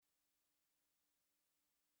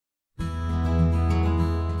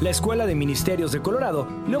La Escuela de Ministerios de Colorado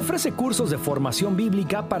le ofrece cursos de formación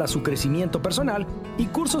bíblica para su crecimiento personal y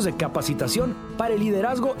cursos de capacitación para el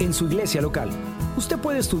liderazgo en su iglesia local. Usted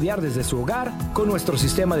puede estudiar desde su hogar, con nuestro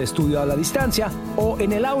sistema de estudio a la distancia o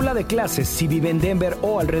en el aula de clases si vive en Denver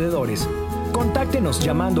o alrededores. Contáctenos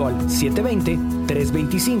llamando al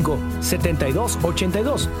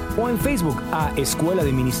 720-325-7282 o en Facebook a Escuela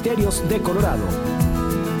de Ministerios de Colorado.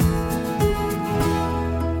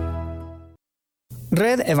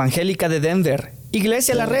 Red Evangélica de Denver,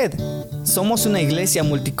 Iglesia La Red. Somos una iglesia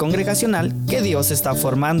multicongregacional que Dios está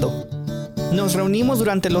formando. Nos reunimos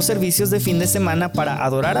durante los servicios de fin de semana para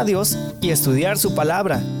adorar a Dios y estudiar su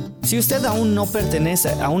palabra. Si usted aún no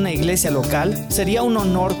pertenece a una iglesia local, sería un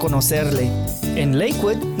honor conocerle. En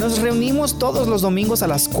Lakewood nos reunimos todos los domingos a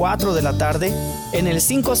las 4 de la tarde en el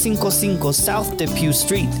 555 South Depew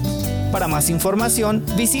Street. Para más información,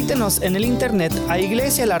 visítenos en el internet a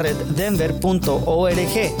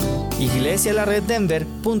iglesialareddenver.org.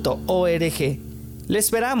 iglesialareddenver.org. ¡Le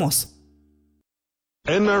esperamos!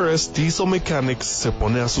 NRS Diesel Mechanics se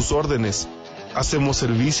pone a sus órdenes. Hacemos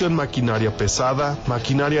servicio en maquinaria pesada,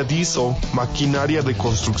 maquinaria diesel, maquinaria de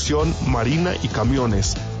construcción, marina y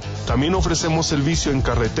camiones. También ofrecemos servicio en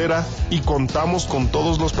carretera y contamos con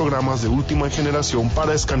todos los programas de última generación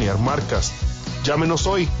para escanear marcas. Llámenos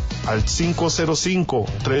hoy al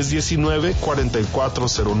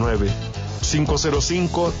 505-319-4409,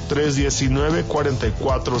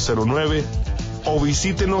 505-319-4409 o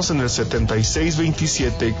visítenos en el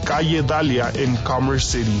 7627 Calle Dahlia en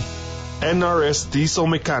Commerce City. NRS Diesel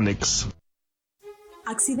Mechanics.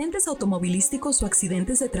 ¿Accidentes automovilísticos o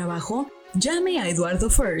accidentes de trabajo? Llame a Eduardo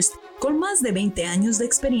First. Con más de 20 años de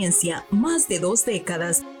experiencia, más de 2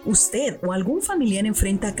 décadas, usted o algún familiar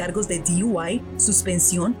enfrenta cargos de DUI,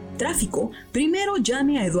 suspensión, tráfico. Primero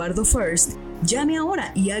llame a Eduardo First. Llame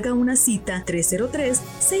ahora y haga una cita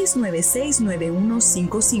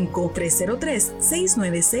 303-696-9155,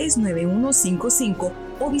 303-696-9155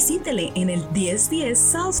 o visítele en el 1010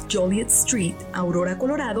 South Joliet Street, Aurora,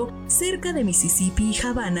 Colorado, cerca de Mississippi y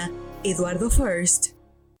Havana. Eduardo First.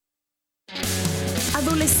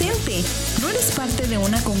 Adolescente, ¿no eres parte de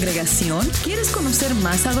una congregación? ¿Quieres conocer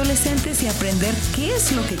más adolescentes y aprender qué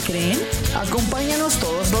es lo que creen? Acompáñanos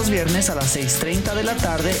todos los viernes a las 6:30 de la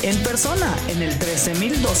tarde en persona en el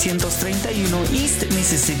 13231 East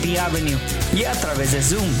Mississippi Avenue y a través de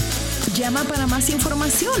Zoom. Llama para más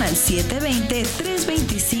información al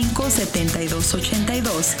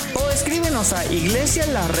 720-325-7282 o escríbenos a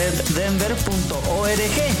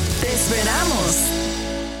iglesialareddenver.org. ¡Te esperamos!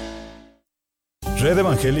 Red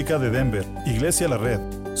Evangélica de Denver, Iglesia La Red.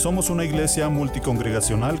 Somos una iglesia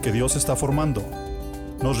multicongregacional que Dios está formando.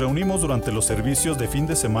 Nos reunimos durante los servicios de fin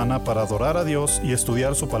de semana para adorar a Dios y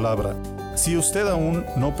estudiar su palabra. Si usted aún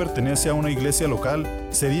no pertenece a una iglesia local,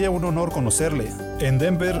 sería un honor conocerle. En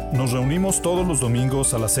Denver nos reunimos todos los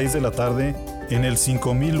domingos a las 6 de la tarde en el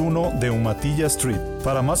 5001 de Umatilla Street.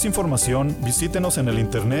 Para más información, visítenos en el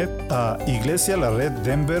internet a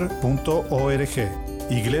iglesialareddenver.org.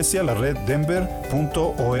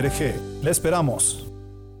 iglesialareddenver.org. ¡Le esperamos!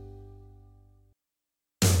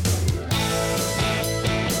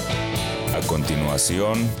 A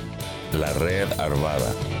continuación, la Red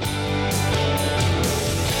Arvada.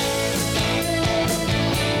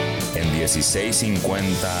 En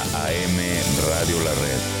 1650 AM Radio La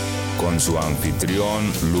Red, con su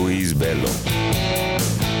anfitrión Luis Velo.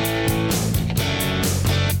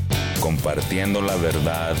 Compartiendo la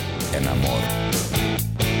verdad en amor.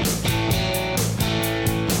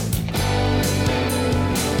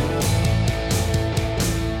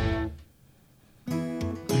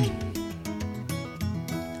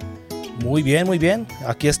 Muy bien.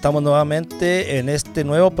 Aquí estamos nuevamente en este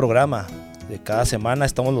nuevo programa de cada semana.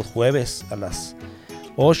 Estamos los jueves a las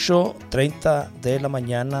 8:30 de la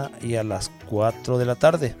mañana y a las 4 de la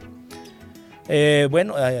tarde.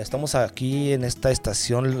 Estamos aquí en esta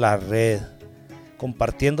estación La Red,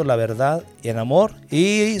 compartiendo la verdad y en amor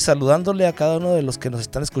y saludándole a cada uno de los que nos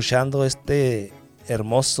están escuchando este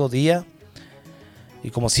hermoso día. Y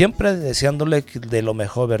como siempre, deseándole de lo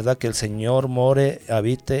mejor, ¿verdad? Que el Señor more,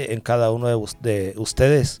 habite en cada uno de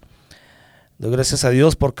ustedes. Doy gracias a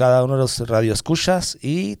Dios por cada uno de los radioescuchas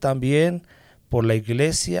y también por la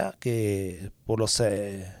iglesia, por los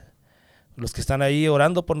que están ahí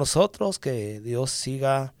orando por nosotros, que Dios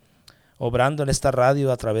siga obrando en esta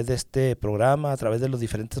radio a través de este programa, a través de los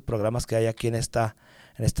diferentes programas que hay aquí en esta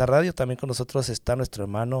radio. También con nosotros está nuestro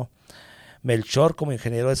hermano Melchor como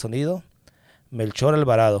ingeniero de sonido. Melchor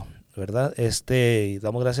Alvarado, ¿verdad? Y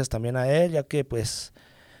damos gracias también a él, ya que pues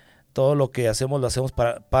todo lo que hacemos lo hacemos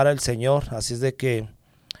para el Señor, así es de que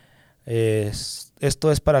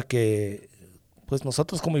Esto es para que pues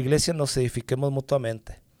nosotros como iglesia nos edifiquemos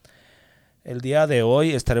mutuamente. El día de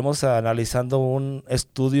hoy estaremos analizando un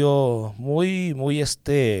estudio muy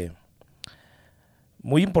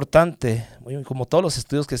importante, como todos los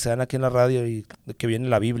estudios que se dan aquí en la radio y que viene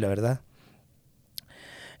la Biblia, ¿verdad?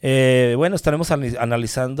 Estaremos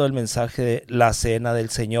analizando el mensaje de la Cena del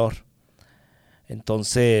Señor.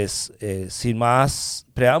 Entonces, sin más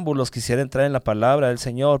preámbulos, quisiera entrar en la palabra del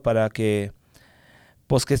Señor para que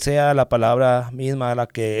sea la palabra misma la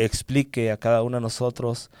que explique a cada uno de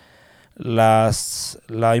nosotros la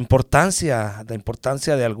importancia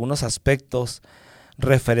de algunos aspectos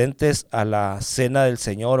referentes a la Cena del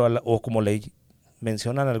Señor o como le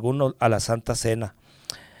mencionan algunos, a la Santa Cena.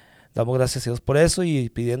 Damos gracias a Dios por eso y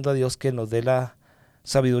pidiendo a Dios que nos dé la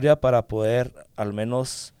sabiduría para poder al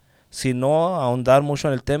menos, si no ahondar mucho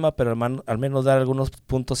en el tema, pero al menos dar algunos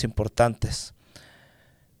puntos importantes.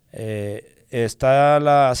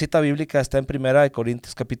 La cita bíblica está en 1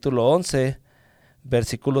 Corintios capítulo 11,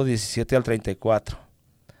 versículos 17 al 34,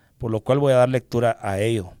 por lo cual voy a dar lectura a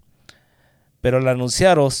ello. Pero al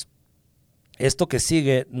anunciaros esto que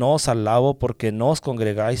sigue, no os alabo porque no os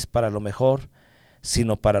congregáis para lo mejor,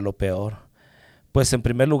 sino para lo peor. Pues en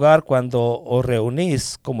primer lugar, cuando os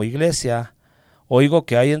reunís como iglesia, oigo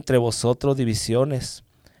que hay entre vosotros divisiones,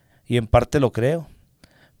 y en parte lo creo,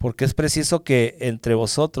 porque es preciso que entre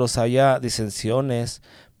vosotros haya disensiones,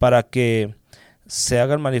 para que se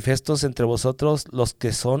hagan manifiestos entre vosotros los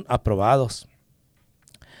que son aprobados.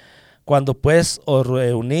 Cuando pues os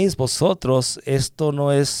reunís vosotros, esto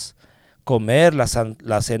no es comer la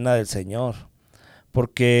cena del Señor,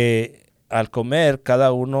 porque al comer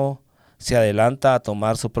cada uno se adelanta a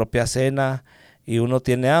tomar su propia cena, y uno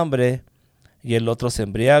tiene hambre y el otro se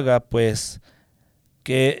embriaga, pues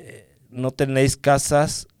que no tenéis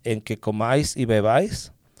casas en que comáis y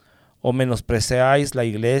bebáis, o menospreciáis la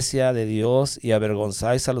iglesia de Dios y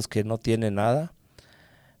avergonzáis a los que no tienen nada.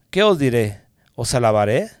 ¿Qué os diré? ¿Os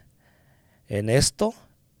alabaré? En esto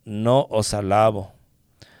no os alabo,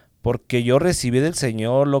 porque yo recibí del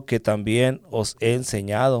Señor lo que también os he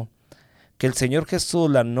enseñado, que el Señor Jesús,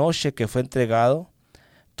 la noche que fue entregado,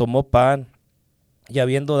 tomó pan, y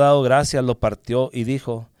habiendo dado gracias lo partió y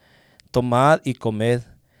dijo: tomad y comed,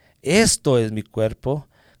 esto es mi cuerpo,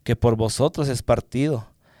 que por vosotros es partido.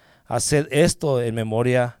 Haced esto en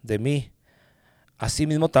memoria de mí.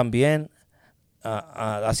 Asimismo también,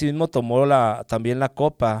 tomó también la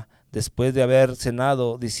copa después de haber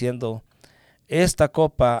cenado, diciendo: esta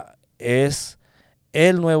copa es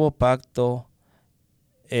el nuevo pacto,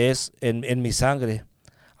 es en mi sangre.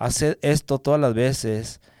 Haced esto todas las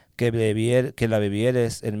veces que la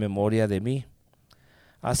bebieres en memoria de mí.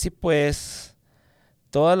 Así pues,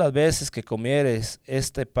 todas las veces que comieres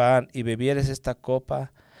este pan y bebieres esta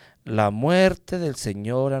copa, la muerte del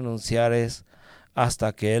Señor anunciares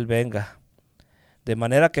hasta que Él venga. De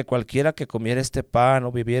manera que cualquiera que comiera este pan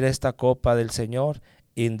o bebiera esta copa del Señor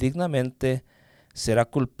indignamente será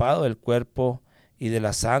culpado del cuerpo y de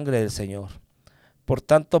la sangre del Señor. Por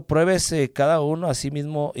tanto, pruébese cada uno a sí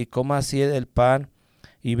mismo y coma así del pan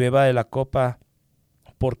y beba de la copa,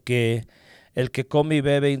 porque el que come y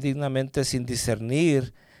bebe indignamente sin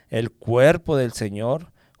discernir el cuerpo del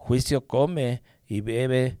Señor, juicio come y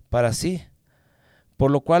bebe para sí.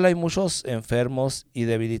 Por lo cual hay muchos enfermos y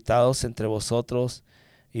debilitados entre vosotros,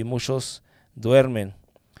 y muchos duermen.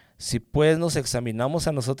 Si pues nos examinamos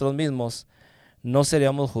a nosotros mismos, no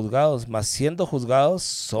seríamos juzgados, mas siendo juzgados,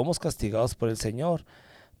 somos castigados por el Señor,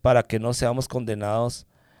 para que no seamos condenados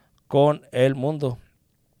con el mundo.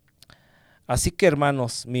 Así que,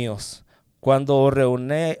 hermanos míos, cuando os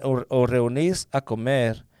reunís a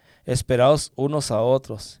comer, esperaos unos a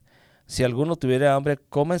otros. Si alguno tuviera hambre,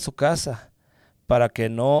 coma en su casa, para que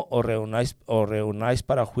no os reunáis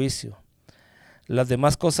para juicio. Las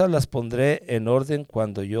demás cosas las pondré en orden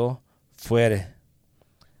cuando yo fuere.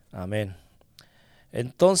 Amén.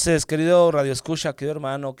 Entonces, querido radioescucha, querido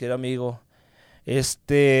hermano, querido amigo,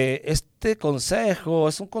 este consejo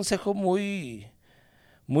es un consejo muy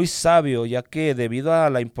sabio, ya que debido a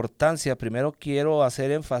la importancia, primero quiero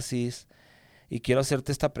hacer énfasis y quiero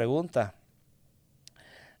hacerte esta pregunta.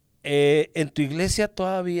 ¿En tu iglesia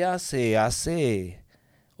todavía se hace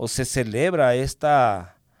o se celebra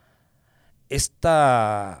esta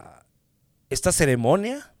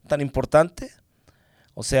ceremonia tan importante?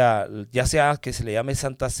 O sea, ya sea que se le llame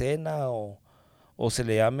Santa Cena o se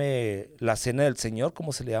le llame la Cena del Señor,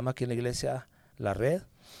 como se le llama aquí en la iglesia La Red.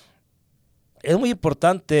 Es muy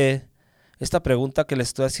importante esta pregunta que le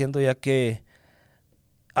estoy haciendo, ya que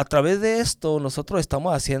a través de esto nosotros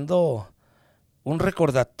estamos haciendo un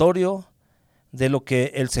recordatorio de lo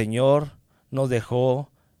que el Señor nos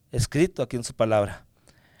dejó escrito aquí en su palabra.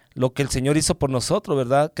 Lo que el Señor hizo por nosotros,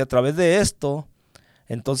 ¿verdad? Que a través de esto,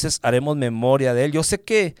 entonces haremos memoria de Él. Yo sé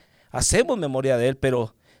que hacemos memoria de Él,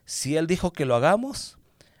 pero si Él dijo que lo hagamos,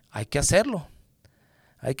 hay que hacerlo.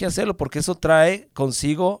 Hay que hacerlo porque eso trae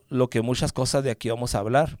consigo lo que muchas cosas de aquí vamos a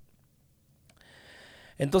hablar.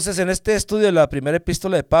 Entonces, en este estudio de la primera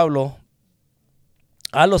epístola de Pablo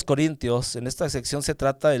a los Corintios, en esta sección se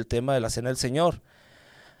trata del tema de la Cena del Señor.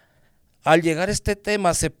 Al llegar a este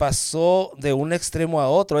tema se pasó de un extremo a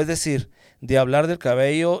otro, es decir, de hablar del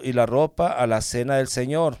cabello y la ropa a la Cena del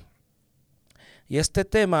Señor. Y este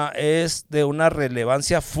tema es de una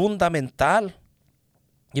relevancia fundamental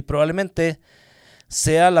y probablemente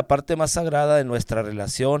sea la parte más sagrada de nuestra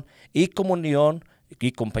relación y comunión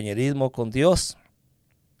y compañerismo con Dios.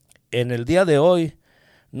 En el día de hoy,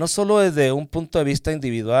 no solo desde un punto de vista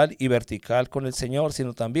individual y vertical con el Señor,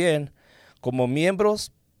 sino también como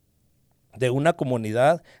miembros de una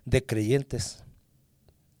comunidad de creyentes.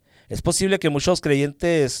 Es posible que muchos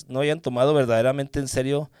creyentes no hayan tomado verdaderamente en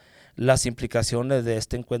serio las implicaciones de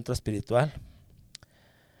este encuentro espiritual.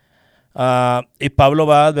 Y Pablo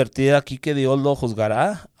va a advertir aquí que Dios lo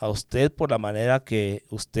juzgará a usted por la manera que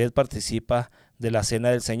usted participa de la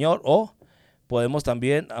Cena del Señor, o podemos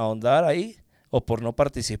también ahondar ahí, o por no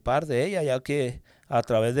participar de ella, ya que a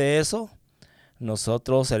través de eso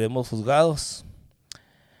nosotros seremos juzgados.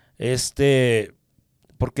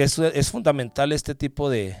 Porque eso es fundamental, este tipo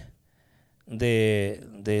de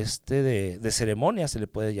ceremonia se le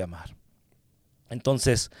puede llamar.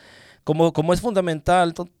 Entonces, como es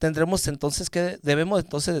fundamental, debemos entonces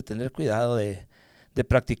de tener cuidado de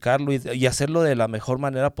practicarlo y hacerlo de la mejor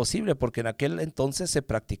manera posible, porque en aquel entonces se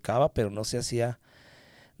practicaba, pero no se hacía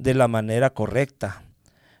de la manera correcta.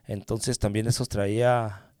 Entonces también eso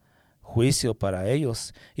traía juicio para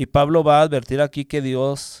ellos. Y Pablo va a advertir aquí que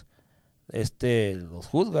Dios los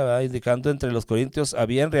juzga, ¿verdad? Indicando entre los corintios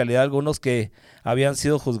había en realidad algunos que habían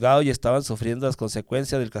sido juzgados y estaban sufriendo las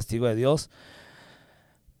consecuencias del castigo de Dios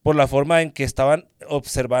por la forma en que estaban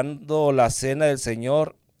observando la Cena del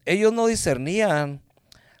Señor. Ellos no discernían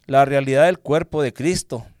la realidad del cuerpo de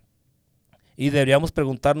Cristo, y deberíamos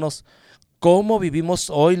preguntarnos cómo vivimos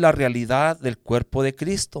hoy la realidad del cuerpo de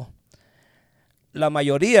Cristo. La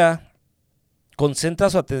mayoría concentra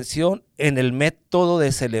su atención en el método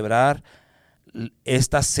de celebrar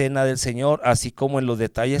esta Cena del Señor, así como en los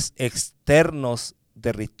detalles externos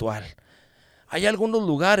de ritual. Hay algunos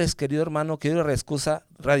lugares, querido hermano, querido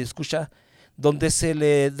radio escucha, donde se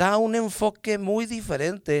le da un enfoque muy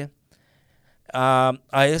diferente a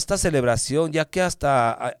esta celebración, ya que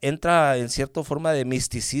hasta entra en cierta forma de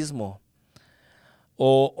misticismo.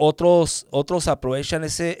 O otros aprovechan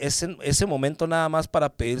ese momento nada más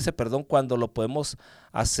para pedirse perdón, cuando lo podemos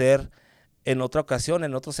hacer en otra ocasión,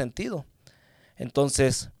 en otro sentido.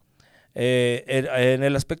 Entonces, en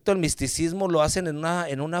el aspecto del misticismo lo hacen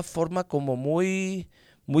en una forma como muy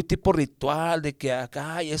tipo ritual, de que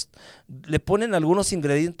acá le ponen algunos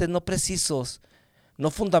ingredientes no precisos, no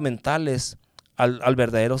fundamentales al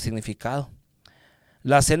verdadero significado.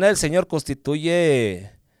 La Cena del Señor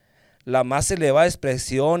constituye la más elevada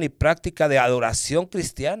expresión y práctica de adoración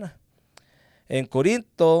cristiana. En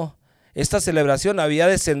Corinto, esta celebración había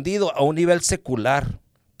descendido a un nivel secular,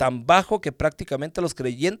 tan bajo que prácticamente los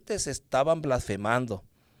creyentes estaban blasfemando.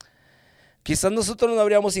 Quizás nosotros no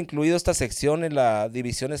habríamos incluido esta sección en la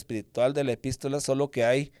división espiritual de la epístola, solo que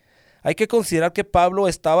hay que considerar que Pablo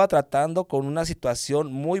estaba tratando con una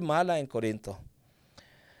situación muy mala en Corinto.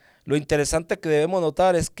 Lo interesante que debemos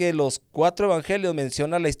notar es que los 4 evangelios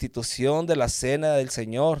mencionan la institución de la Cena del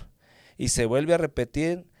Señor y se vuelve a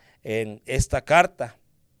repetir en esta carta.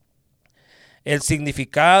 El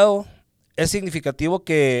significado es significativo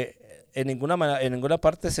que en ninguna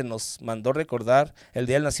parte se nos mandó recordar el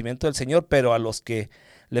día del nacimiento del Señor, pero a los que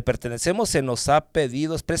le pertenecemos se nos ha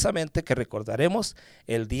pedido expresamente que recordaremos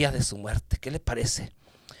el día de su muerte. ¿Qué le parece?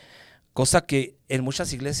 Cosa que en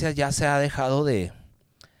muchas iglesias ya se ha dejado de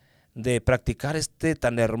practicar este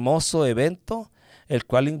tan hermoso evento, el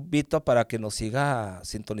cual invito para que nos siga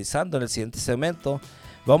sintonizando. En el siguiente segmento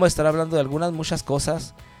vamos a estar hablando de muchas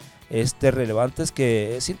cosas relevantes,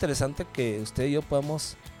 que es interesante que usted y yo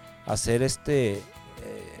podamos hacer este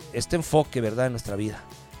enfoque, ¿verdad?, en nuestra vida.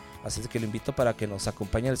 Así que le invito para que nos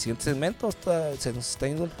acompañe en el siguiente segmento. Se nos está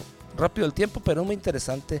yendo rápido el tiempo, pero es muy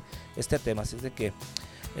interesante este tema. Así de que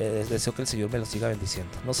deseo que el Señor me lo siga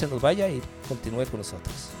bendiciendo. No se nos vaya y continúe con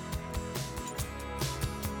nosotros.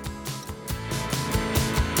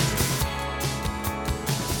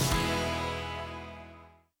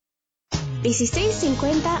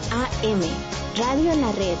 $1650 AM, Radio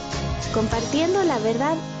La Red, compartiendo la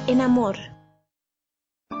verdad en amor.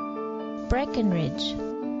 Breckenridge,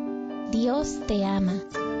 Dios te ama.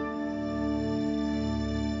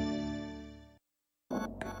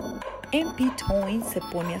 MP Towing se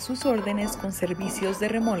pone a sus órdenes con servicios de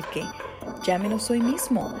remolque. Llámenos hoy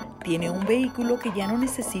mismo. ¿Tiene un vehículo que ya no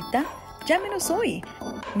necesita? Llámenos hoy.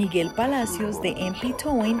 Miguel Palacios de MP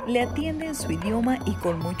Towing le atiende en su idioma y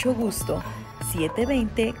con mucho gusto.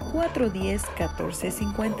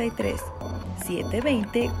 720-410-1453.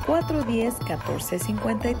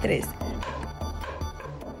 720-410-1453.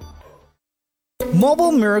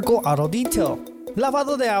 Mobile Miracle Auto Detail.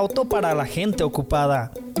 Lavado de auto para la gente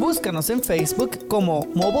ocupada. Búscanos en Facebook como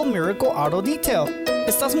Mobile Miracle Auto Detail.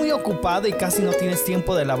 ¿Estás muy ocupado y casi no tienes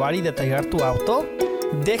tiempo de lavar y detallar tu auto?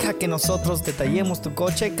 Deja que nosotros detallemos tu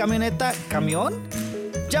coche, camioneta, camión.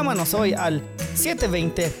 Llámanos hoy al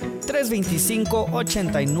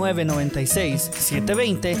 720-325-8996.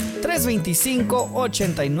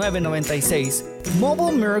 720-325-8996.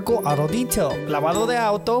 Mobile Miracle Auto Detail. Lavado de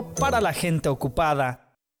auto para la gente ocupada.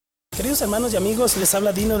 Queridos hermanos y amigos, les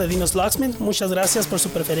habla Dino de Dino's Locksmith. Muchas gracias por su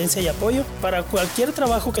preferencia y apoyo. Para cualquier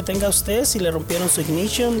trabajo que tenga usted, si le rompieron su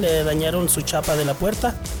ignition, le dañaron su chapa de la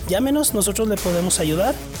puerta, llámenos, nosotros le podemos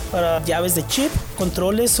ayudar. Para llaves de chip,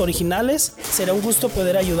 controles originales, será un gusto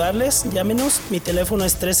poder ayudarles. Llámenos, mi teléfono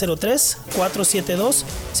es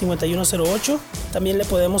 303-472-5108. También le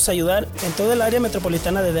podemos ayudar en toda el área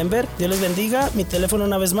metropolitana de Denver. Dios les bendiga. Mi teléfono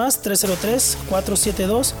una vez más,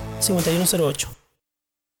 303-472-5108.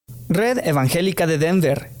 Red Evangélica de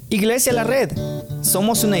Denver, Iglesia La Red.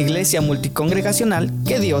 Somos una iglesia multicongregacional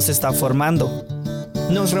que Dios está formando.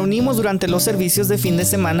 Nos reunimos durante los servicios de fin de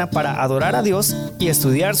semana para adorar a Dios y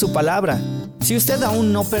estudiar su palabra. Si usted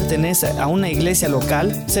aún no pertenece a una iglesia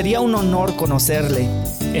local, sería un honor conocerle.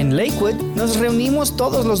 En Lakewood nos reunimos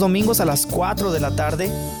todos los domingos a las 4 de la tarde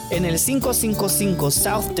en el 555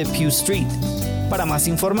 South Depew Street. Para más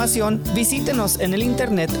información, visítenos en el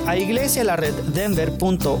internet a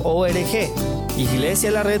iglesialareddenver.org.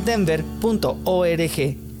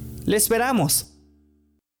 iglesialareddenver.org. ¡Le esperamos!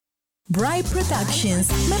 Bright Productions,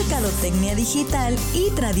 mercadotecnia digital y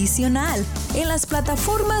tradicional en las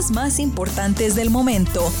plataformas más importantes del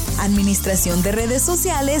momento, administración de redes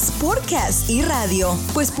sociales, podcast y radio.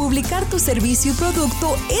 Pues publicar tu servicio y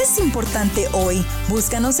producto es importante hoy.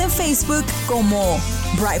 Búscanos en Facebook como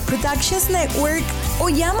Bright Productions Network o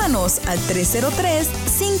llámanos al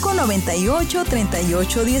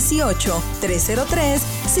 303-598-3818.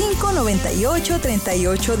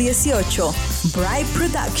 303-598-3818. Bright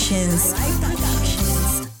Productions.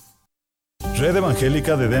 Red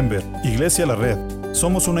Evangélica de Denver, Iglesia La Red.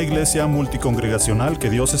 Somos una iglesia multicongregacional que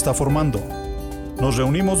Dios está formando. Nos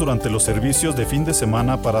reunimos durante los servicios de fin de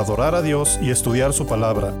semana para adorar a Dios y estudiar su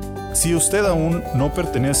palabra. Si usted aún no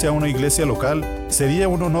pertenece a una iglesia local, sería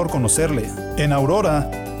un honor conocerle. En Aurora,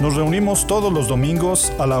 nos reunimos todos los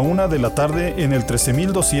domingos a la 1 de la tarde en el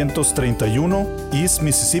 13231 East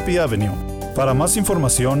Mississippi Avenue. Para más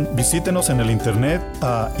información, visítenos en el internet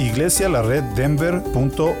a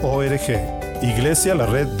iglesialareddenver.org.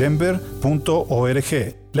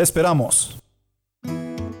 iglesialareddenver.org. ¡Le esperamos!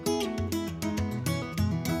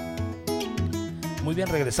 Muy bien,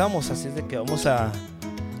 regresamos, así es de que vamos a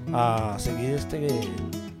seguir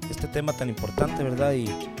este tema tan importante, ¿verdad?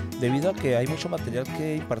 Y debido a que hay mucho material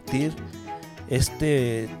que impartir,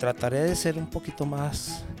 trataré de ser un poquito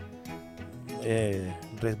más...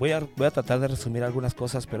 voy a tratar de resumir algunas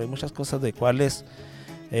cosas, pero hay muchas cosas de cuales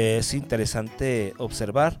es interesante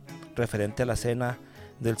observar referente a la cena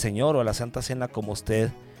del Señor o a la Santa Cena como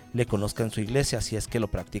usted le conozca en su iglesia, si es que lo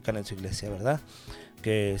practican en su iglesia, ¿verdad?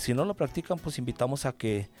 Que si no lo practican, pues invitamos a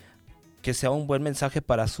que sea un buen mensaje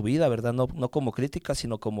para su vida, ¿verdad? No como crítica,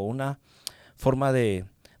 sino como una forma de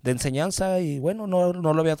enseñanza. Y bueno, no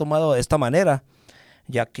lo había tomado de esta manera,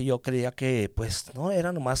 ya que yo creía que pues no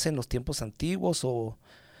era nomás en los tiempos antiguos o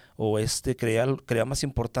creía más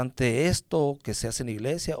importante esto que se hace en la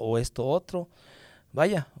iglesia o esto otro.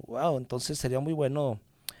 Vaya, wow, entonces sería muy bueno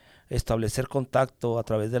establecer contacto a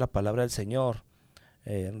través de la palabra del Señor,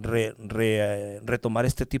 retomar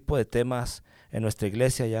este tipo de temas en nuestra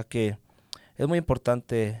iglesia, ya que es muy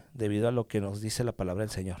importante debido a lo que nos dice la palabra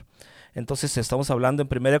del Señor. Entonces estamos hablando en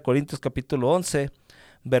 1 Corintios capítulo 11,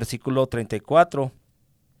 versículo 34,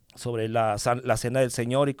 sobre la cena del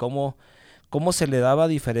Señor y cómo se le daba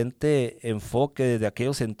diferente enfoque desde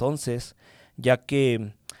aquellos entonces, ya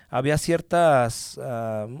que había ciertas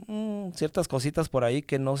cositas por ahí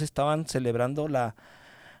que no se estaban celebrando la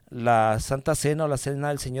Santa Cena o la Cena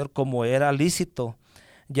del Señor como era lícito,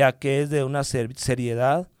 ya que es de una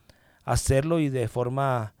seriedad hacerlo y de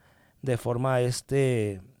forma de forma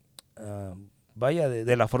de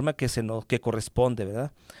la forma que corresponde,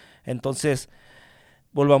 ¿verdad? Entonces,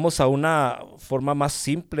 volvamos a una forma más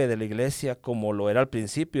simple de la iglesia como lo era al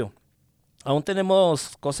principio. Aún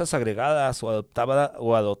tenemos cosas agregadas o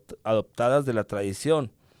adoptadas de la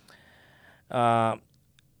tradición.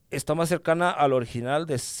 Está más cercana al original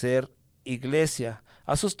de ser iglesia.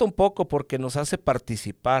 Asusta un poco porque nos hace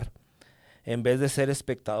participar en vez de ser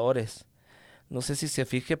espectadores. No sé si se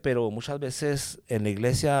fije, pero muchas veces en la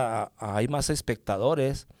iglesia hay más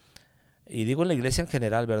espectadores, y digo en la iglesia en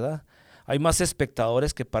general, ¿verdad? Hay más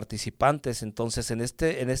espectadores que participantes. Entonces en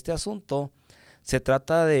este asunto se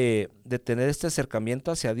trata de tener este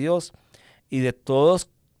acercamiento hacia Dios y de todos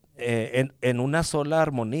en una sola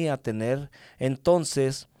armonía, tener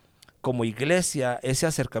entonces como iglesia ese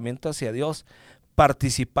acercamiento hacia Dios,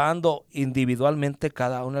 participando individualmente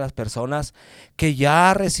cada una de las personas que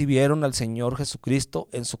ya recibieron al Señor Jesucristo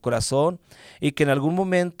en su corazón y que en algún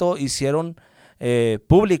momento hicieron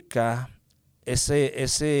pública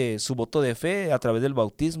su voto de fe a través del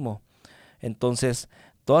bautismo. Entonces,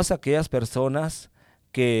 todas aquellas personas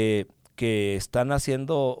que están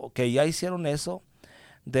haciendo, que ya hicieron eso,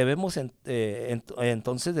 debemos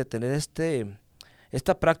entonces de tener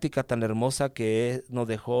esta práctica tan hermosa que nos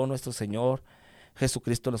dejó nuestro Señor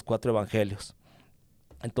Jesucristo en los 4 evangelios.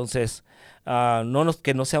 Entonces,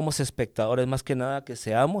 que no seamos espectadores, más que nada que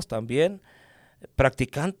seamos también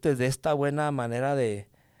practicantes de esta buena manera de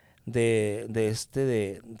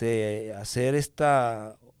hacer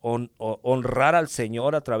honrar al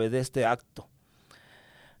Señor a través de este acto.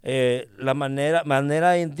 La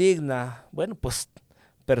manera indigna, bueno, pues,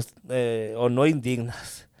 o no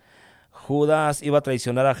indignas. Judas iba a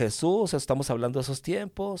traicionar a Jesús, estamos hablando de esos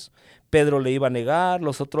tiempos. Pedro le iba a negar,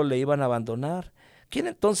 los otros le iban a abandonar. ¿Quién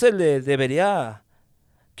entonces la debería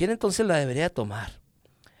tomar?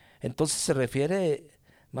 Entonces se refiere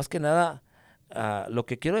más que nada a lo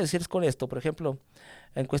que quiero decir es con esto. Por ejemplo,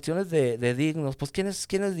 en cuestiones de dignos, pues ¿quién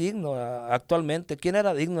es digno actualmente? ¿Quién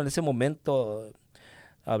era digno en ese momento?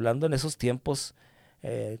 Hablando en esos tiempos,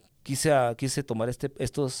 quise tomar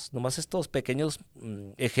estos pequeños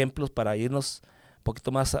ejemplos para irnos un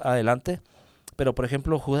poquito más adelante. Pero por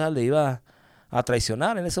ejemplo, Judas le iba a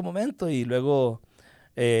traicionar en ese momento y luego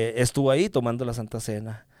estuvo ahí tomando la Santa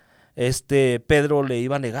Cena. Pedro le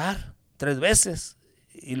iba a negar 3 veces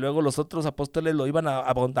y luego los otros apóstoles lo iban a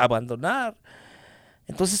abandonar.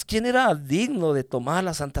 Entonces, ¿quién era digno de tomar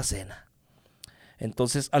la Santa Cena?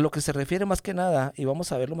 Entonces, a lo que se refiere más que nada, y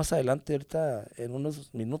vamos a verlo más adelante ahorita en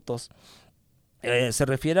unos minutos, se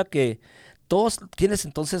refiere a que todos quienes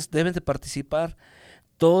entonces deben de participar,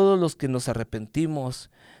 todos los que nos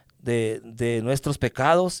arrepentimos de nuestros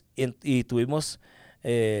pecados y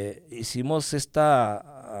hicimos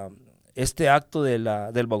este acto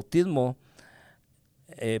del bautismo,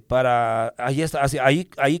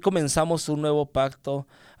 ahí comenzamos un nuevo pacto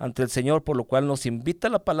ante el Señor, por lo cual nos invita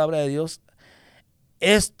la palabra de Dios.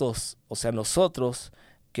 O sea, nosotros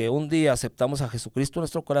que un día aceptamos a Jesucristo en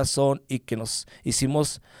nuestro corazón y que nos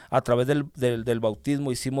hicimos a través del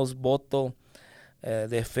bautismo, hicimos voto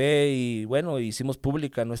de fe y bueno, hicimos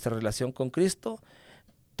pública nuestra relación con Cristo,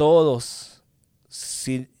 todos,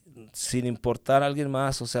 sin importar a alguien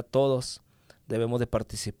más, o sea, todos debemos de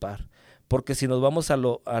participar. Porque si nos vamos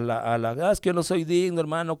es que yo no soy digno,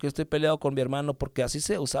 hermano, que yo estoy peleado con mi hermano, porque así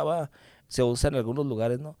se usa en algunos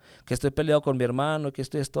lugares, ¿no? Que estoy peleado con mi hermano, que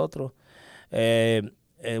esto otro.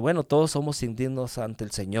 Bueno, todos somos indignos ante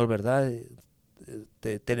el Señor, ¿verdad?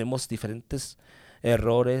 Tenemos diferentes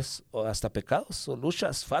errores o hasta pecados o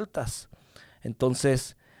luchas, faltas.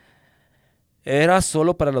 Entonces, era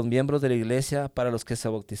solo para los miembros de la iglesia, para los que se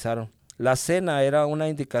bautizaron. La cena era una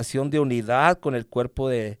indicación de unidad con el cuerpo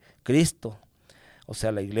de Cristo, o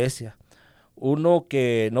sea, la iglesia. Uno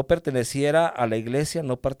que no perteneciera a la iglesia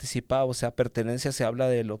no participaba, o sea, pertenencia se habla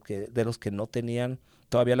de los que no tenían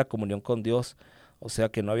todavía la comunión con Dios, o sea,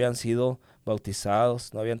 que no habían sido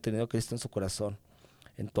bautizados, no habían tenido a Cristo en su corazón.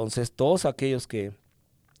 Entonces, todos aquellos que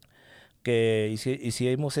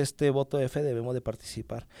hicimos este voto de fe debemos de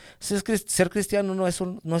participar. Ser cristiano no es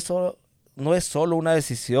solo una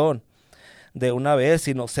decisión de una vez,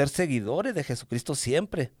 sino ser seguidores de Jesucristo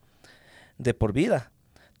siempre, de por vida.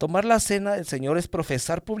 Tomar la cena del Señor es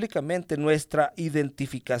profesar públicamente nuestra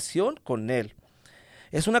identificación con Él.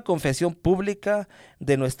 Es una confesión pública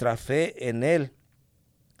de nuestra fe en Él.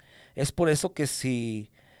 Es por eso que si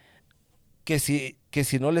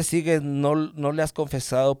no le sigues, no le has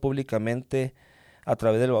confesado públicamente a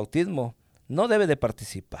través del bautismo, no debe de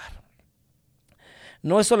participar.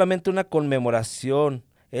 No es solamente una conmemoración,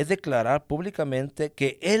 es declarar públicamente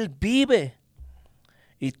que Él vive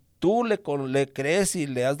y tú le crees y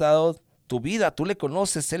le has dado tu vida, tú le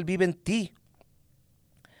conoces, Él vive en ti.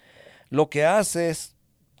 Lo que haces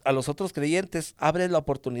a los otros creyentes, abres la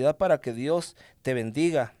oportunidad para que Dios te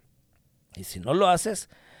bendiga. Y si no lo haces,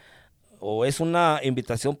 o es una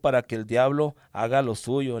invitación para que el diablo haga lo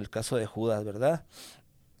suyo, en el caso de Judas, ¿verdad?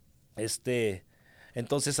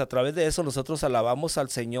 Entonces, a través de eso nosotros alabamos al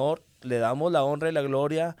Señor, le damos la honra y la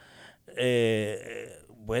gloria.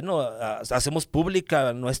 Hacemos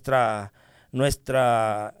pública nuestra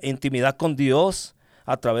intimidad con Dios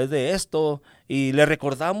a través de esto, y le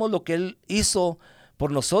recordamos lo que Él hizo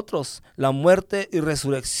por nosotros, la muerte y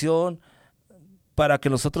resurrección, para que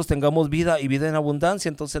nosotros tengamos vida y vida en abundancia.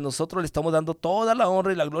 Entonces nosotros le estamos dando toda la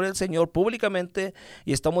honra y la gloria al Señor públicamente,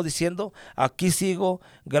 y estamos diciendo: aquí sigo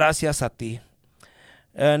gracias a ti.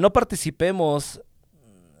 No participemos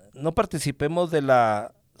de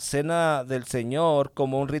la cena del Señor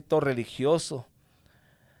como un rito religioso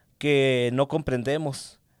que no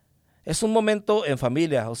comprendemos. Es un momento en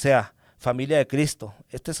familia, o sea, familia de Cristo.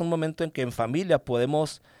 Este es un momento en que en familia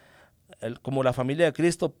podemos, como la familia de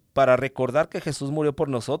Cristo, para recordar que Jesús murió por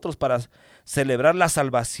nosotros, para celebrar la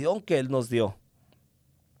salvación que Él nos dio.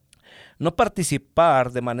 No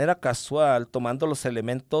participar de manera casual, tomando los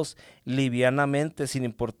elementos livianamente, sin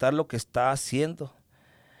importar lo que está haciendo.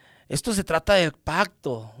 Esto se trata del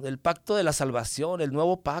pacto de la salvación, el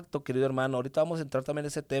nuevo pacto, querido hermano. Ahorita vamos a entrar también en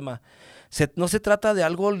ese tema. No se trata de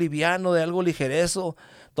algo liviano, de algo ligerezo,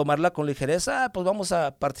 tomarla con ligereza. Pues vamos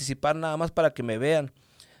a participar nada más para que me vean,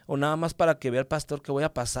 o nada más para que vea el pastor que voy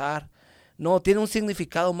a pasar. No, tiene un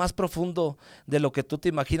significado más profundo de lo que tú te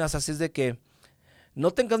imaginas. Así es de que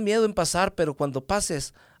no tengas miedo en pasar, pero cuando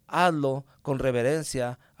pases, hazlo con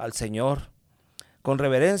reverencia al Señor, con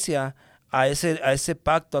reverencia a ese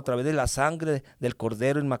pacto a través de la sangre del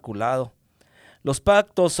Cordero Inmaculado. Los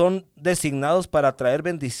pactos son designados para traer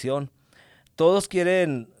bendición. Todos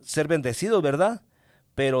quieren ser bendecidos, ¿verdad?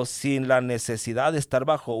 Pero sin la necesidad de estar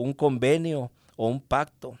bajo un convenio o un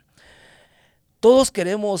pacto. Todos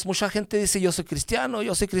queremos, mucha gente dice: yo soy cristiano,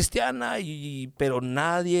 yo soy cristiana, pero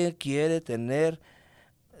nadie quiere tener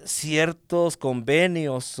ciertos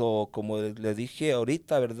convenios, o como le dije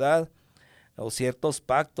ahorita, ¿verdad?, o ciertos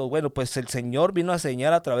pactos. Bueno, pues el Señor vino a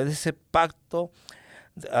sellar a través de ese pacto,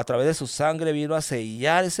 a través de su sangre vino a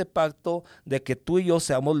sellar ese pacto de que tú y yo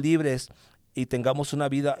seamos libres y tengamos una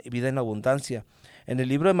vida en abundancia. En el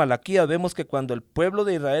libro de Malaquías vemos que cuando el pueblo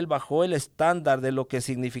de Israel bajó el estándar de lo que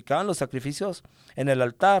significaban los sacrificios en el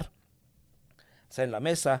altar, o sea, en la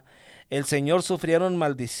mesa, el Señor sufrieron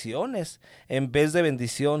maldiciones en vez de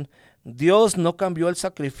bendición. Dios no cambió el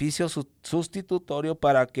sacrificio sustitutorio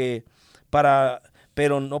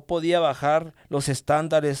pero no podía bajar los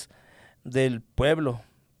estándares del pueblo.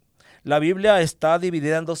 La Biblia está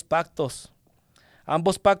dividida en dos pactos.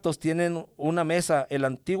 Ambos pactos tienen una mesa: el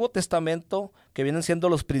Antiguo Testamento, que vienen siendo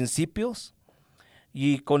los principios,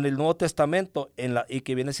 y con el Nuevo Testamento, y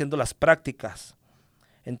que vienen siendo las prácticas.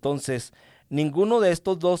 Entonces, ninguno de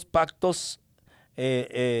estos dos pactos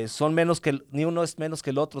ni uno es menos que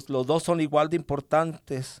el otro. Los dos son igual de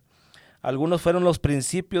importantes. Algunos fueron los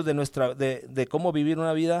principios de cómo vivir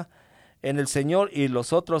una vida en el Señor, y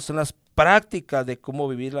los otros son las prácticas de cómo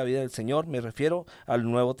vivir la vida del Señor. Me refiero al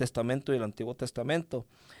Nuevo Testamento y el Antiguo Testamento.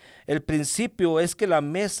 El principio es que la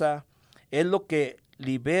mesa es lo que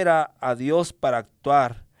libera a Dios para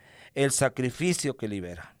actuar, el sacrificio que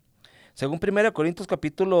libera. Según 1 Corintios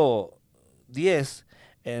capítulo 10,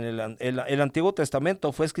 el Antiguo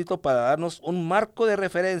Testamento fue escrito para darnos un marco de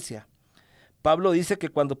referencia. Pablo dice que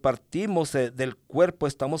cuando partimos del cuerpo,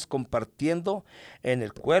 estamos compartiendo en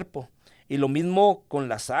el cuerpo. Y lo mismo con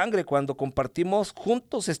la sangre: cuando compartimos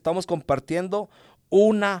juntos, estamos compartiendo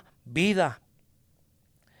una vida.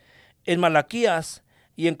 En Malaquías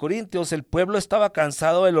y en Corintios, el pueblo estaba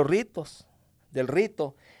cansado de del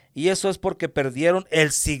rito, y eso es porque perdieron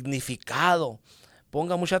el significado.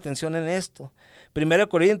 Ponga mucha atención en esto. 1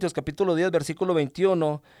 Corintios capítulo 10, versículo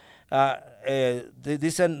 21,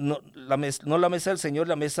 dicen: no la mesa del Señor,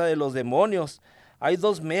 la mesa de los demonios. Hay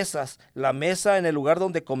dos mesas: la mesa en el lugar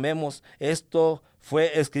donde comemos. Esto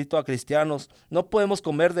fue escrito a cristianos. No podemos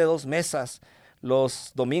comer de dos mesas.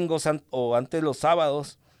 Los domingos o antes los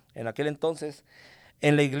sábados, en aquel entonces,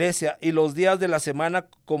 en la iglesia, y los días de la semana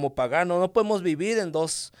como pagano. No podemos vivir en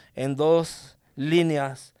dos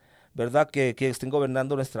líneas, ¿verdad?, que estén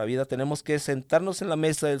gobernando nuestra vida. Tenemos que sentarnos en la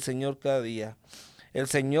mesa del Señor cada día. El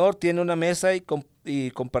Señor tiene una mesa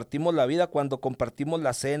y compartimos la vida cuando compartimos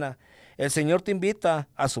la cena. El Señor te invita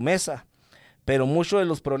a su mesa, pero muchos de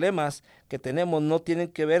los problemas que tenemos no tienen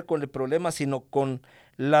que ver con el problema, sino con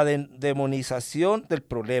la demonización del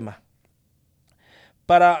problema.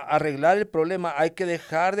 para arreglar el problema hay que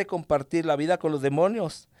dejar de compartir la vida con los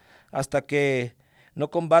demonios hasta que no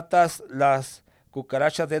combatas las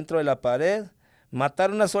cucarachas dentro de la pared.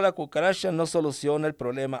 Matar una sola cucaracha no soluciona el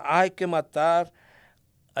problema. Hay que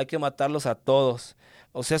matarlos a todos.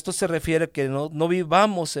 O sea, esto se refiere que no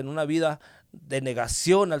vivamos en una vida de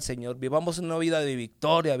negación al Señor, vivamos una vida de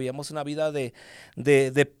victoria, vivamos una vida de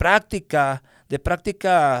práctica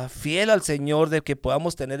fiel al Señor, de que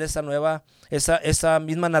podamos tener esa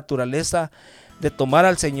misma naturaleza de tomar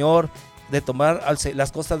al Señor, de tomar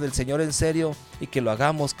las cosas del Señor en serio, y que lo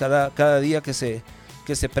hagamos cada día que se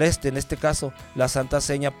preste, en este caso la Santa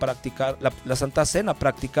Cena,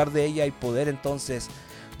 practicar de ella y poder entonces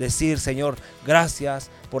decir: Señor,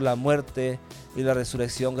 gracias por la muerte y la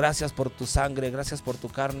resurrección, gracias por tu sangre, gracias por tu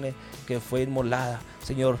carne que fue inmolada.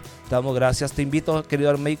 Señor, te damos gracias. Te invito, querido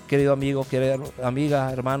amigo, querida amiga,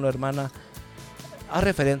 hermano, hermana, a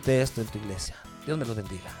referente esto en tu iglesia. Dios me lo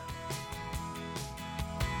bendiga.